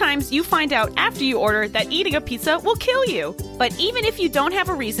 or sometimes you find out after you order that eating a pizza will kill you. But even if you don't have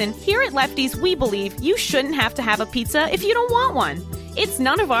a reason, here at Lefties we believe you shouldn't have to have a pizza if you don't want one. It's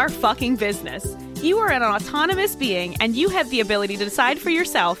none of our fucking business. You are an autonomous being, and you have the ability to decide for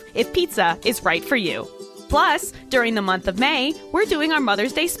yourself if pizza is right for you. Plus, during the month of May, we're doing our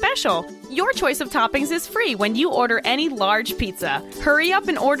Mother's Day special. Your choice of toppings is free when you order any large pizza. Hurry up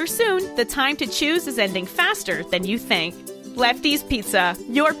and order soon. The time to choose is ending faster than you think. Lefties Pizza.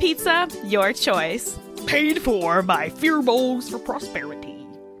 Your pizza, your choice. Paid for by Fear Bowls for Prosperity.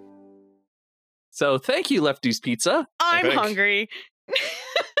 So thank you, Lefties Pizza. I'm think. hungry.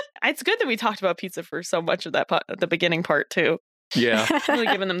 It's good that we talked about pizza for so much of that the beginning part, too. Yeah. Really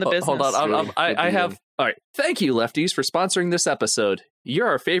giving them the business. Hold on. I have. All right. Thank you, Lefties, for sponsoring this episode. You're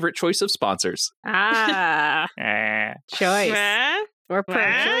our favorite choice of sponsors. Choice. Eh? We're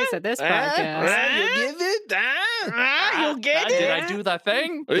pro-choice at this podcast. You give it down. You'll get Did I do the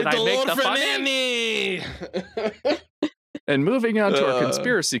thing? Did I make the funny? And moving on to our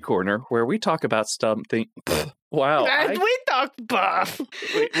conspiracy corner, where we talk about something. Wow. We talked buff.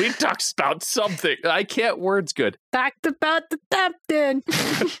 We talked about something. I can't words good. Talked about the captain.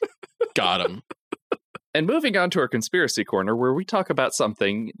 Got him. And moving on to our conspiracy corner, where we talk about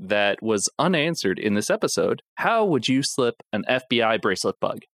something that was unanswered in this episode. How would you slip an FBI bracelet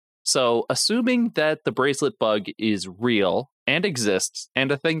bug? So, assuming that the bracelet bug is real and exists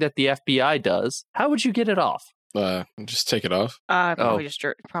and a thing that the FBI does, how would you get it off? Just take it off. Probably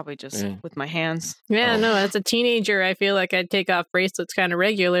just Yeah. with my hands. Yeah, no, as a teenager, I feel like I'd take off bracelets kind of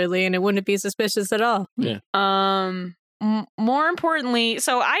regularly and it wouldn't be suspicious at all. More importantly,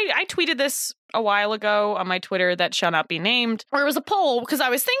 so I tweeted this a while ago on my Twitter that shall not be named, where it was a poll because I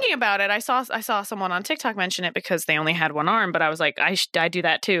was thinking about it. I saw someone on TikTok mention it because they only had one arm, but I was like, I do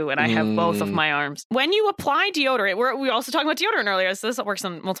that too, and I have both of my arms. When you apply deodorant, we were also talking about deodorant earlier, so this works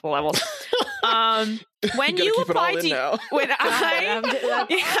on multiple levels. When you apply now. when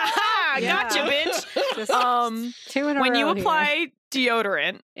Yeah. gotcha, bitch. Just two in a When you row here. apply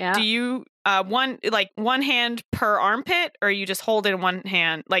deodorant, Yeah. do you one hand per armpit, or you just hold it in one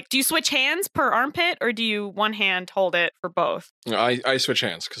hand? Like, do you switch hands per armpit, or do you one hand hold it for both? I switch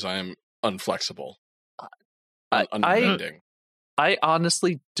hands because I am unflexible. I Unbending. I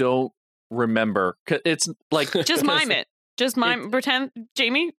honestly don't remember. 'Cause it's like Just mime it. Just mime. Pretend,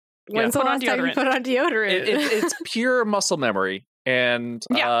 Jamie. When's put the on last time you deodorant. put on deodorant? it's pure muscle memory, and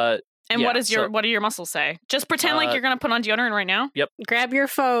Yeah. And yeah, what do your muscles say? Just pretend like you're gonna put on deodorant right now. Grab your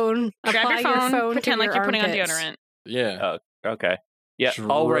phone. Grab apply your phone. to Pretend like your you're putting on armpits. deodorant. Yeah. okay, yeah, Just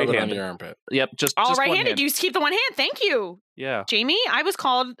all rub it on right-handed. your armpit. Yep, just All just one right-handed. hand. You keep the one hand. Thank you, Yeah, Jamie. I was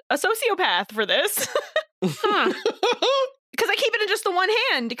called a sociopath for this. Huh. Because I keep it in just the one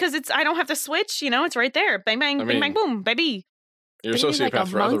hand because I don't have to switch. It's right there. Bang bang, I bang bang, mean, boom, baby. You're a But he's like sociopath a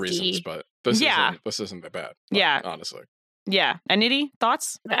for other monkey. reasons, but this isn't that bad. Yeah. Honestly. Yeah. And Nitty,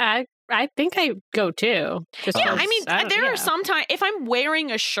 thoughts? I think I go too. Just Yeah, 'cause I mean, don't- there yeah. are some times if I'm wearing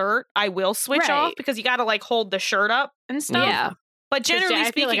a shirt, I will switch Right. off because you got to like hold the shirt up and stuff. Yeah. But 'Cause, generally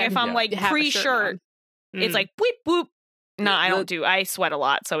I feel like speaking, if I I'm like have a pre-shirt, on. it's like whoop whoop. No, I The- don't do. I sweat a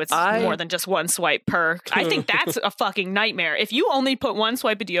lot, so it's I- more than just one swipe per. I think that's a fucking nightmare. If you only put one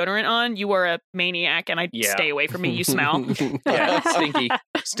swipe of deodorant on, you are a maniac, and I'd Yeah. stay away from me. You smell. yeah,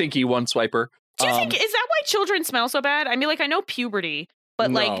 stinky one swiper. Do you think is that why children smell so bad? I mean, like I know puberty,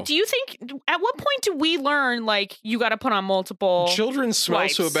 but No. like, do you think at what point do we learn like you got to put on multiple? Children smell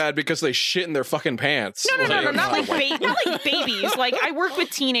so Wipes. bad because they shit in their fucking pants. No, not oh like my not like babies. Like I work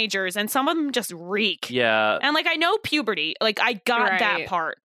with teenagers, and some of them just reek. Yeah, And like I know puberty, like I got that Right.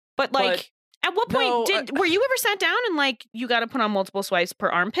 part, but like. At what point No, were you ever sat down and like you got to put on multiple swipes per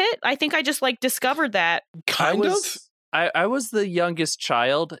armpit? I think I just like discovered that. Kind of. I was the youngest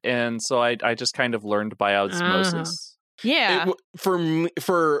child, and so I just kind of learned by osmosis. Yeah. For me,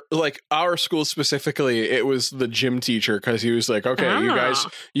 for like our school specifically, it was the gym teacher because he was like, "Okay,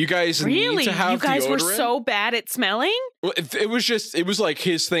 you guys Really? need to have You guys were deodorant." so bad at smelling? Well, it was like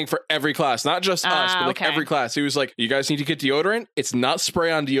his thing for every class, not just us, but like okay. every class. He was like, "You guys need to get deodorant. It's not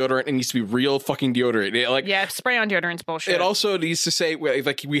spray on deodorant. It needs to be real fucking deodorant. Yeah, spray on deodorant's bullshit. It also needs to say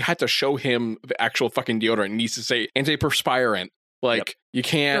like we had to show him the actual fucking deodorant. It needs to say antiperspirant. Like you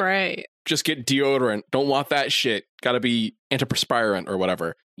can't Right. just get deodorant. Don't want that shit. Got to be antiperspirant or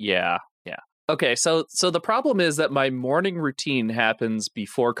whatever. Yeah. Okay, so the problem is that my morning routine happens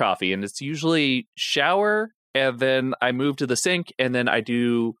before coffee, and it's usually shower, and then I move to the sink, and then I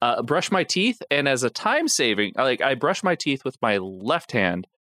do brush my teeth. And as a time saving, I brush my teeth with my left hand,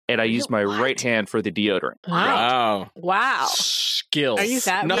 and I use my right hand for the deodorant. Wow. Wow. Skill. Are you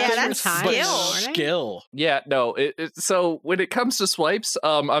that Nothing Yeah, that's time but in the skill. morning? Skill. Yeah, no. So when it comes to swipes,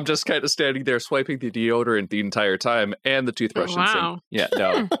 I'm just kind of standing there swiping the deodorant the entire time, and the toothbrush. And Wow. sink. Yeah,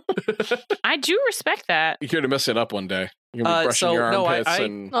 no. I do respect that. You're gonna mess it up one day. You're gonna be brushing so, your no, armpits I-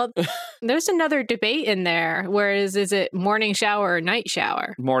 and Well, there's another debate in there. Whereas, is it morning shower or night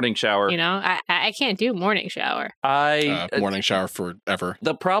shower? Morning shower. You know, I can't do morning shower. morning shower forever.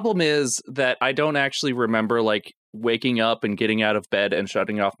 The problem is that I don't actually remember like waking up and getting out of bed and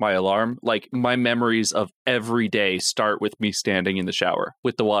shutting off my alarm. Like my memories of every day start with me standing in the shower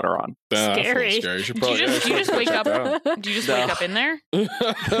with the water on. That's a little Scary. You should Do you just wake up? Do you just No. wake up in there?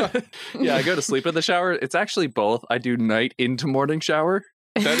 Yeah, I go to sleep in the shower. It's actually both. I do night into morning shower.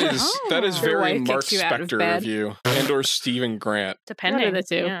 That is Oh. Your very wife Mark kicks you out of Spector bed. of you, and or Stephen Grant. Depending. One of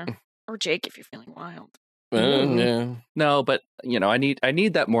the two. Yeah. Or Jake if you're feeling wild. Yeah. No, but I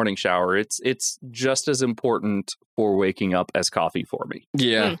need that morning shower. It's just as important for waking up as coffee for me.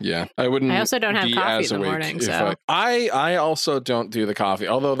 Yeah. I wouldn't. I also don't have be coffee as in the awake morning, if so I also don't do the coffee.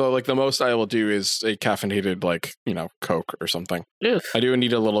 Although like the most I will do is a caffeinated Coke or something. oof. I do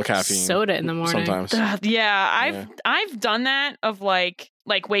need a little caffeine Soda in the morning. sometimes. Yeah, I've done that of like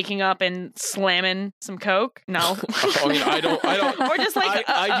waking up and slamming some Coke. No. I mean, I don't. Or just like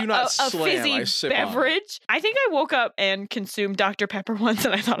I do not a slam. I fizzy sip on it. beverage. I think I woke up and consumed Dr. Pepper once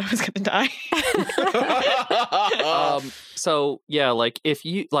and I thought I was going to die. So yeah, like if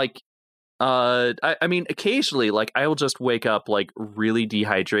you like, I mean, occasionally, like I will just wake up like really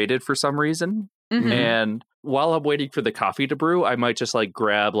dehydrated for some reason, Mhm. and while I'm waiting for the coffee to brew, I might just like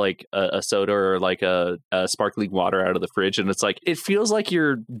grab like a soda or like a sparkling water out of the fridge, and it's like it feels like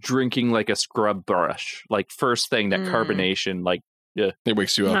you're drinking like a scrub brush. Like first thing, that carbonation, like It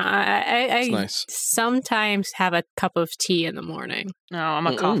wakes you No, up. I It's nice. sometimes have a cup of tea in the morning. No, I'm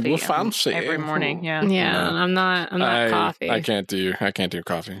a coffee. We're fancy. Every morning, yeah. Yeah, No. I'm not coffee. I can't do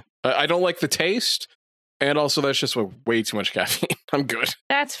coffee. I don't like the taste, and also that's just way too much caffeine. I'm good.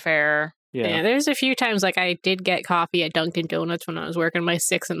 That's fair. Yeah, there's a few times like I did get coffee at Dunkin' Donuts when I was working my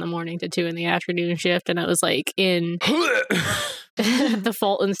 6 in the morning to 2 in the afternoon shift, and I was like in the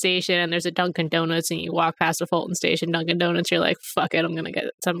Fulton station, and there's a Dunkin' Donuts, and you walk past the Fulton station Dunkin' Donuts, you're like, fuck it, I'm gonna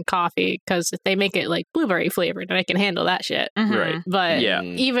get some coffee because they make it like blueberry flavored, and I can handle that shit. Right. But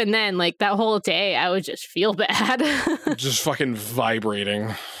even then, like that whole day, I would just feel bad, just fucking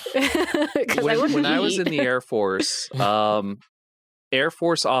vibrating. When I was in the Air Force, Air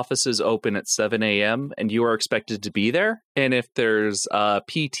Force offices open at 7 a.m. and you are expected to be there. And if there's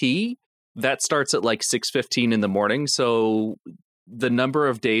PT, that starts at like 6:15 in the morning. So the number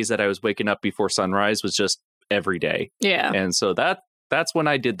of days that I was waking up before sunrise was just every day. Yeah. And so that's when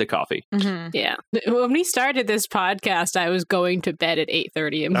I did the coffee. Mm-hmm. Yeah. When we started this podcast, I was going to bed at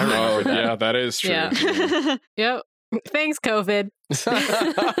 8:30 in the morning. Oh, yeah, that is true. Yeah. Yep. Thanks, COVID.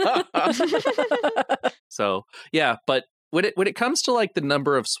 So, yeah, but when it comes to like the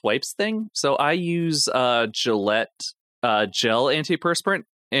number of swipes thing, so I use Gillette gel antiperspirant,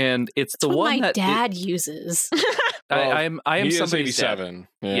 and it's the one my that dad uses. I am he somebody's 87.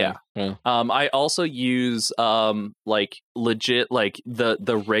 Yeah. I also use like legit like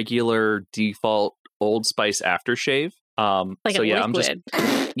the regular default Old Spice aftershave. Like so a yeah, liquid.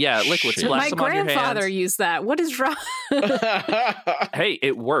 Liquid. Splash My them on your grandfather hands. used that. What is wrong? Hey,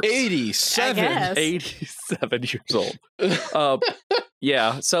 it works. 87. 87 years old.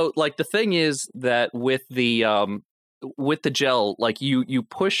 Yeah. So like the thing is that with the gel, like you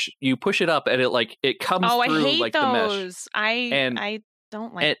push it up and it comes through I hate like those. the mesh. I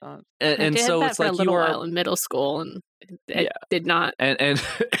don't like those. And I did so that it's for like a little you are while in middle school, and it did not. And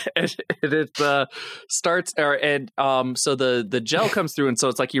it starts so the gel comes through, and so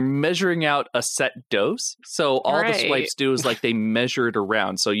it's like you're measuring out a set dose. So all the swipes do is like they measure it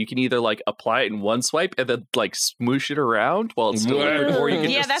around. So you can either like apply it in one swipe and then like smoosh it around while it's still liquid, or you can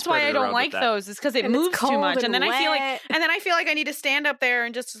just that's spread why I it don't around like with those. It's because it And it's moves too cold much, and and then I feel like wet. I need to stand up there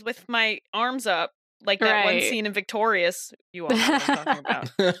and just with my arms up. Like that one scene in Victorious, you all know what I'm talking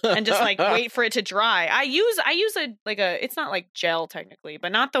about, and just like wait for it to dry. I use it's not like gel technically,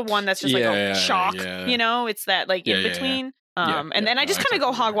 but not the one that's just like a chalk. Yeah. You know, it's that like in between. And then I just kind of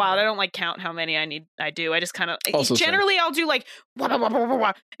go hog wild. I don't like count how many I do. I just kind of generally I'll do like wah, wah, wah, wah,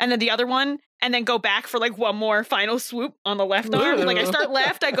 wah, and then the other one, and then go back for like one more final swoop on the left arm. Like I start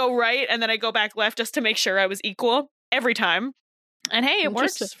left, I go right, and then I go back left just to make sure I was equal every time. And hey, it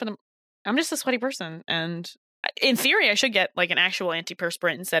works for them. I'm just a sweaty person, and in theory, I should get like an actual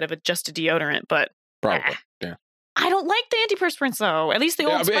antiperspirant instead of just a deodorant. But probably, yeah. I don't like the antiperspirants though. At least the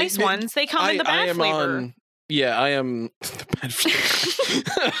Old Spice ones, they come in the bad flavor. I am the bad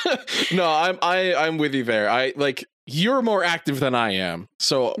flavor. No, I'm with you there. I like you're more active than I am,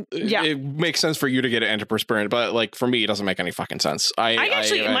 so it makes sense for you to get an antiperspirant. But like for me, it doesn't make any fucking sense.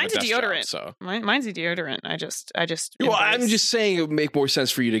 Mine's a deodorant. So mine's a deodorant. I just. Well, I'm just saying it would make more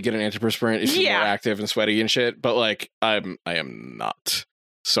sense for you to get an antiperspirant if you're more active and sweaty and shit. But like I am not.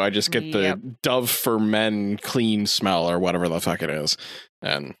 So I just get the Dove for Men clean smell or whatever the fuck it is,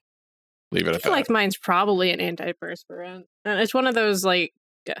 and leave it at that. I feel like mine's probably an antiperspirant. It's one of those like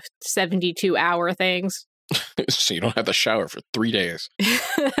 72-hour things. So you don't have to shower for 3 days.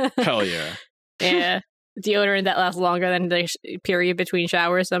 Hell yeah. Yeah. Deodorant that lasts longer than the period between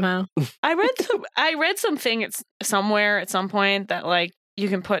showers somehow. I read something somewhere at some point that like you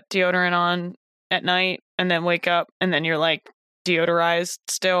can put deodorant on at night and then wake up and then you're like deodorized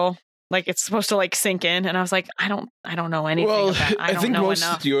still. Like it's supposed to like sink in, and I was like, I don't know anything about that. I don't know most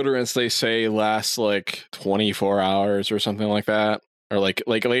enough. Deodorants they say last like 24 hours or something like that. Or like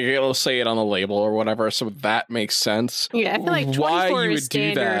it'll say it on the label or whatever, so that makes sense. Yeah, I feel like 24 is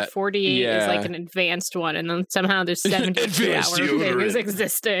standard, 48 is like an advanced one, and then somehow there's 72-hour thing is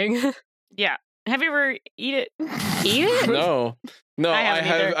existing. Yeah. Have you ever eat it? Eat it? No, I haven't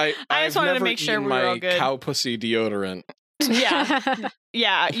either. I just wanted to make sure we were all good. Cow pussy deodorant. Yeah.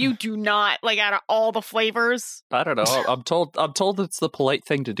 Yeah, you do not, like, out of all the flavors. I don't know. I'm told it's the polite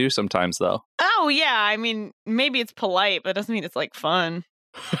thing to do sometimes, though. Oh, yeah. I mean, maybe it's polite, but it doesn't mean it's, like, fun.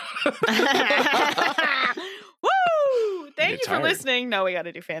 Woo! Thank you for listening. No, we got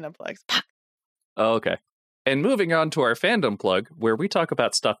to do fandom plugs. Oh, okay. And moving on to our fandom plug, where we talk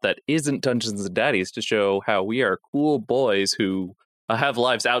about stuff that isn't Dungeons and Daddies to show how we are cool boys who have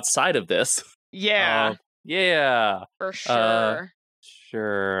lives outside of this. Yeah. Yeah. For sure.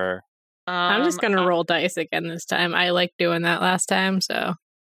 Sure. I'm just gonna roll dice again this time. I like doing that last time, so.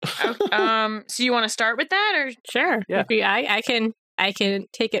 So you want to start with that, or sure? Yeah. I can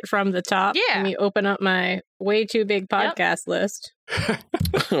take it from the top. Yeah. Let me open up my way too big podcast list.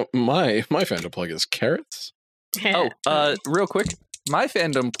 my fandom plug is carrots. Real quick. My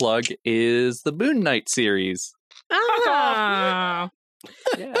fandom plug is the Moon Knight series. Oh,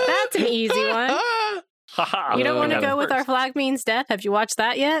 Yeah. that's an easy one. You don't want to go with Our Flag Means Death? Have you watched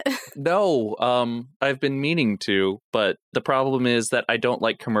that yet? No, I've been meaning to, but the problem is that I don't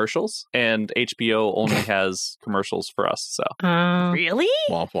like commercials, and HBO only has commercials for us, so. Really?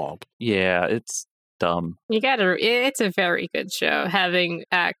 Womp womp. Yeah, it's dumb. It's a very good show, having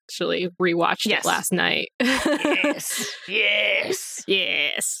actually rewatched it last night.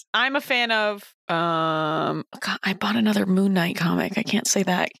 Yes. I'm a fan of, God, I bought another Moon Knight comic. I can't say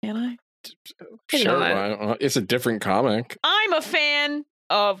that, can I? Sure, it's a different comic. I'm a fan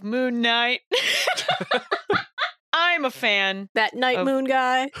of Moon Knight. I'm a fan. That Night Moon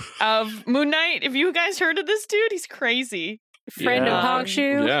guy. Of Moon Knight. Have you guys heard of this dude? He's crazy. Friend of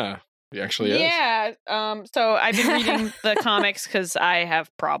Hongshu. Yeah, he actually is. Yeah. So I've been reading the comics because I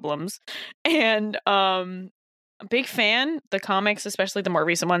have problems. And a big fan. The comics, especially the more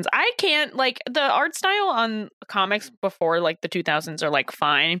recent ones. I can't, like, the art style on comics before, like, the 2000s are, like,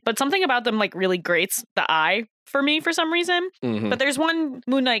 fine. But something about them, like, really grates the eye for me for some reason. Mm-hmm. But there's one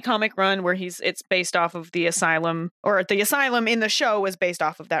Moon Knight comic run where it's based off of the Asylum, or the Asylum in the show was based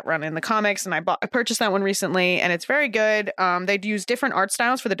off of that run in the comics. And I purchased that one recently, and it's very good. They'd use different art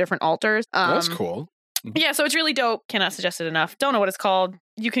styles for the different alters. That's cool. Yeah, so it's really dope. Cannot suggest it enough. Don't know what it's called.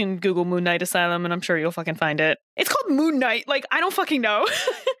 You can Google Moon Knight Asylum, and I'm sure you'll fucking find it. It's called Moon Knight. Like, I don't fucking know.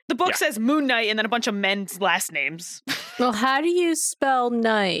 The book says Moon Knight and then a bunch of men's last names. Well, how do you spell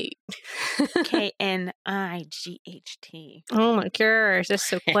night? Knight. Oh my gosh, that's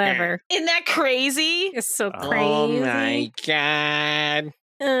so clever. Isn't that crazy? It's so crazy. Oh my god.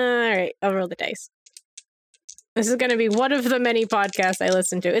 All right, I'll roll the dice. This is going to be one of the many podcasts I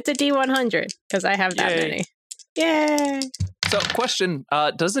listen to. It's a D100 because I have that many. Yay! So, question,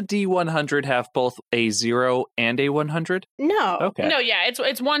 does a D100 have both a 0 and a 100? No. Okay. No, yeah,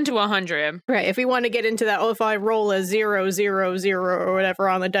 it's 1 to 100. Right, if we want to get into that, if I roll a 0, 0, 0 or whatever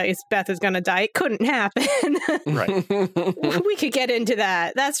on the dice, Beth is going to die. It couldn't happen. Right. We could get into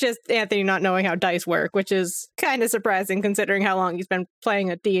that. That's just Anthony not knowing how dice work, which is kind of surprising considering how long he's been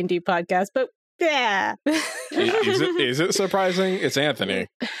playing a D&D podcast, but yeah. Is it surprising? It's Anthony.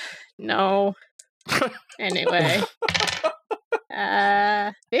 No. Anyway.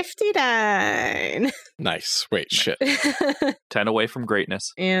 59. Nice. Wait, shit. 10 away from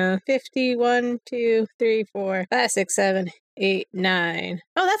greatness. Yeah. 50, 1, 2, 3, 4, 5, 6, 7, 8, 9.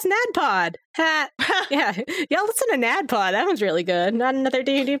 Oh, that's NADPOD. Ha. Yeah. Y'all listen to NADPOD. That one's really good. Not another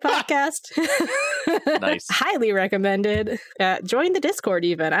D&D podcast. Nice. Highly recommended. Join the Discord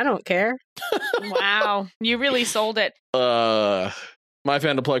even. I don't care. Wow. You really sold it. My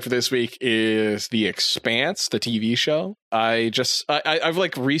fandom plug for this week is The Expanse, the TV show. I've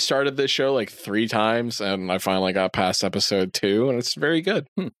like restarted this show like 3 times, and I finally got past episode 2, and it's very good.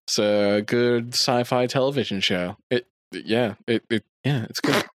 It's a good sci-fi television show. It's good. It's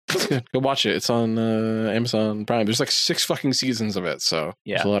good. Go watch it. It's on Amazon Prime. There's like 6 fucking seasons of it, so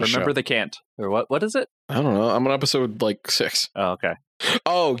yeah. a lot Remember of the can't or what is it? I don't know. I'm on episode like 6. Oh, okay.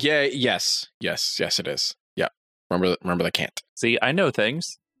 Oh yeah, yes, it is. Yeah, remember the can't. See, I know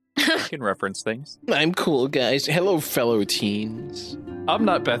things. I can reference things. I'm cool, guys. Hello, fellow teens. I'm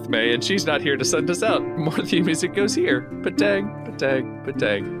not Beth May, and she's not here to send us out. More theme music goes here. Patang, patang,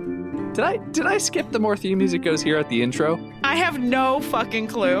 patang. Did I skip the more theme music goes here at the intro? I have no fucking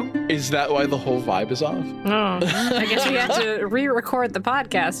clue. Is that why the whole vibe is off? Oh, I guess we have to re-record the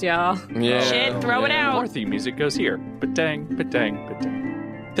podcast, y'all. Yeah. Shit, throw it out. More theme music goes here. Patang, patang, patang.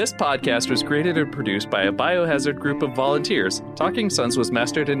 This podcast was created and produced by a biohazard group of volunteers. Talking Sons was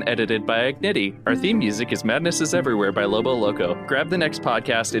mastered and edited by Agnity. Our theme music is Madness is Everywhere by Lobo Loco. Grab the next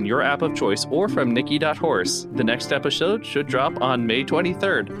podcast in your app of choice or from Nikki.horse. The next episode should drop on May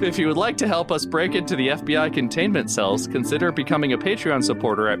 23rd. If you would like to help us break into the FBI containment cells, consider becoming a Patreon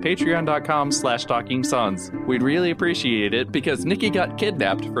supporter at patreon.com/talkingsons. We'd really appreciate it because Nikki got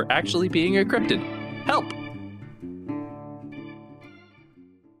kidnapped for actually being a cryptid. Help!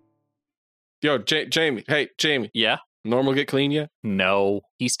 Yo, Jamie. Hey, Jamie. Yeah? Normal get clean yet? No.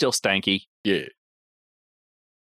 He's still stanky. Yeah.